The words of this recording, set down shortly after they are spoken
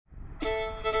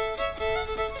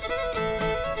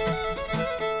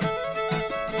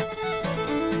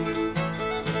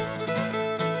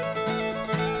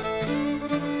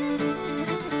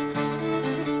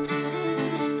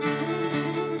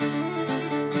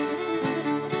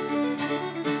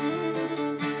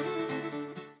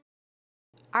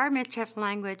Our Michif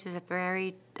language is a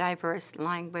very diverse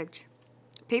language.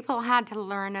 People had to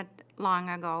learn it long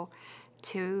ago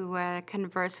to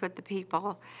converse with the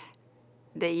people.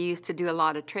 They used to do a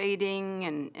lot of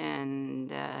trading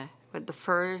and with the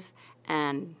furs,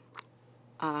 and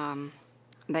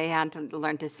they had to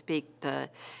learn to speak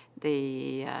the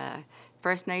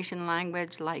First Nation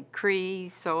language like Cree,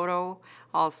 Soto,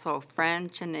 also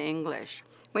French and English.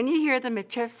 When you hear the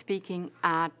Michif speaking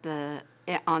on the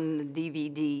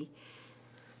DVD,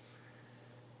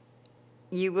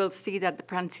 you will see that the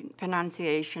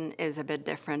pronunciation is a bit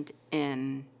different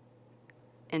in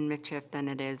Michif than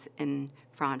it is in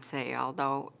Francais,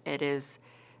 although it is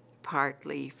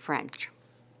partly French.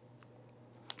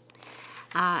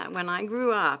 When I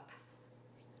grew up,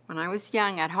 when I was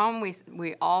young, at home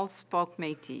we all spoke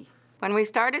Métis. When we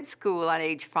started school at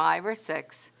age 5 or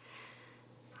 6,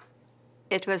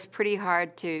 it was pretty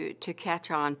hard to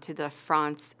catch on to the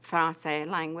Francais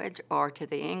language or to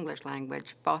the English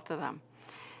language, both of them.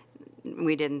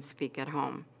 We didn't speak at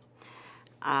home.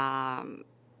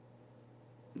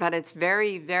 But it's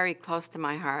very, very close to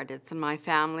my heart. It's in my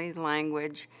family's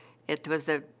language. It was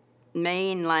the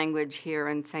main language here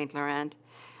in St. Laurent.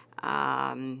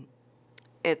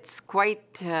 It's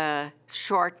quite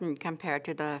shortened compared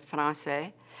to the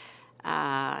Francais.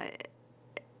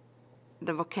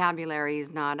 The vocabulary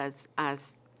is not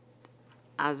as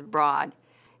broad.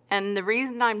 And the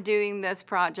reason I'm doing this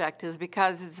project is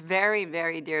because it's very,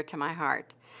 very dear to my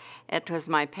heart. It was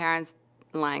my parents'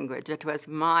 language. It was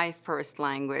my first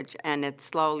language, and it's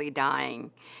slowly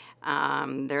dying.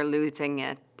 They're losing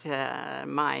it.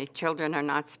 My children are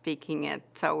not speaking it.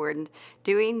 So we're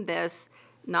doing this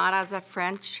not as a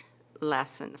French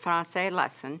lesson, Francais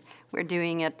lesson. We're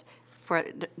doing it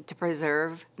to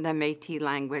preserve the Métis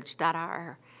language that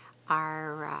our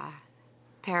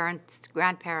parents,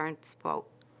 grandparents spoke.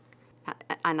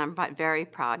 And I'm very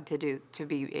proud to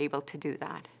be able to do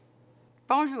that.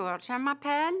 Bonjour, je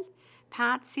m'appelle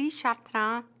Patsy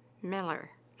Chartrand-Miller.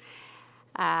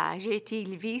 J'ai été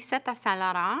élevée ici à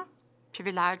Saint-Laurent, puis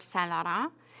village de Saint-Laurent,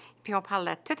 puis on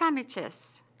parlait tout en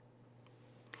métis.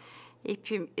 Et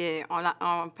puis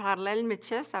on parlait le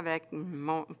métis avec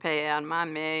mon père, ma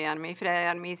mère, mes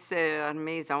frères, mes sœurs,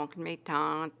 mes oncles, mes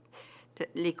tantes,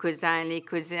 les cousins, les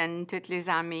cousines, tous les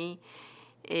amis.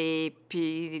 Et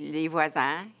puis les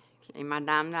voisins, les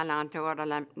madames alentour,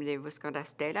 les où qu'on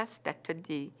restait là, c'était tous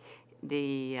des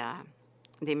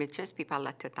métis, puis ils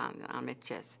parlaient tout en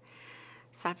métis.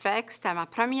 Ça fait que c'était ma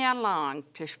première langue,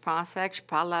 puis je pensais que je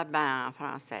parlais bien en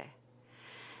français.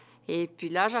 Et puis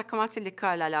là, j'ai commencé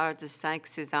l'école à l'âge de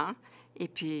 5-6 ans, et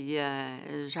puis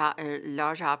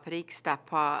là, j'ai appris que c'était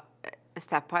pas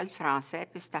le français,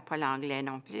 puis c'était pas l'anglais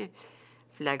non plus. Il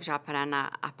fallait que j'apprenne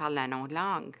à parler une autre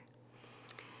langue.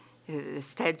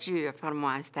 C'était dur pour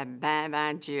moi, c'était bien,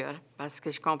 bien dur, parce que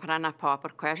je ne comprenais pas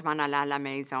pourquoi je m'en allais à la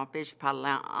maison, puis je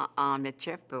parlais en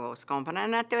Michif, puis on se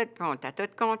comprenait tout, puis on était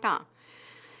tous contents.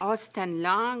 Oh, c'était une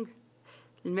langue,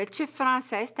 le Michif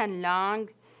français, c'était une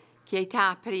langue qui a été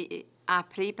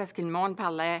appris parce que le monde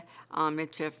parlait en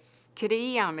Michif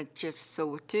Cree, en Michif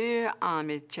Sautu, en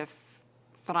Michif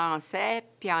français,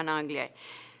 puis en anglais.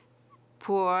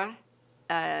 Pour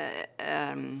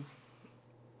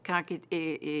quand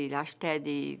il achetait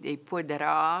des poudres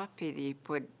rares, puis des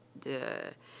poudres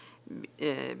de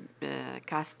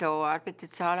castor, puis tout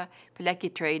ça, là, il fallait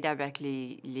qu'il trade avec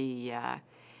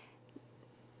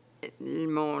le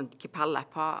monde qui ne parlait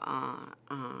pas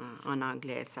en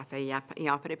anglais. Ça fait ils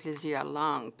ont appris plusieurs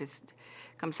langues. C'est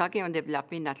comme ça qu'ils ont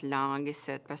développé notre langue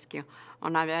ici, parce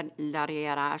qu'on avait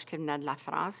l'arriérage qui venait de la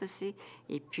France aussi,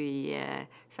 et puis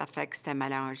ça fait que c'était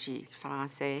mélangé, le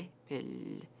français puis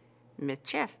le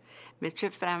Michif.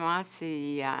 Michif, vraiment,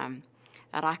 c'est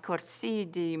raccourci.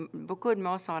 Beaucoup de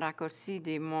mots sont raccourcis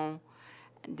des mots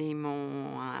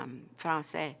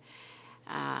français.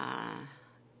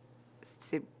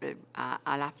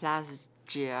 À la place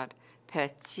de dire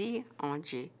petit, on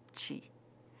dit petit.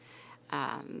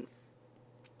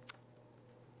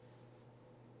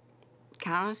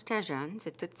 Quand j'étais jeune,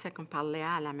 c'est tout ça qu'on parlait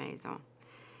à la maison.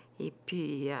 Et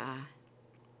puis,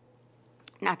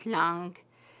 notre langue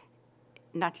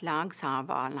s'en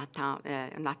va.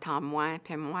 On entend moins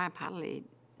et moins parler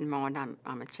le monde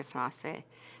en métier français.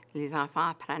 Les enfants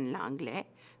apprennent l'anglais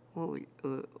ou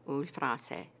le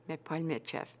français, mais pas le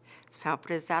Michif. Ça fait on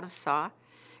préserve ça.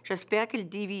 J'espère que le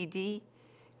DVD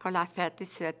qu'on a fait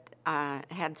ici à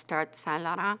Head Start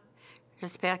Saint-Laurent,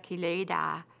 j'espère qu'il aide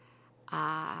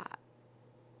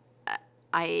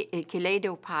qu'il aide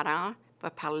aux parents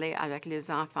pour parler avec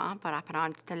les enfants, pour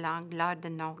apprendre cette langue-là de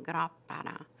nos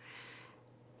grands-parents,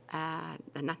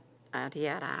 de notre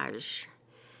arrière-âge.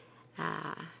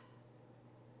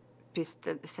 Puis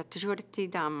ça a toujours été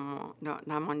dans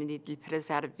mon idée de le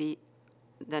préserver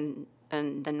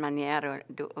d'une manière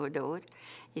ou d'autre.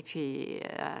 Et puis,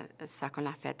 ça qu'on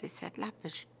a fait ici, là, puis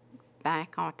je suis bien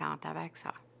contente avec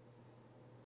ça.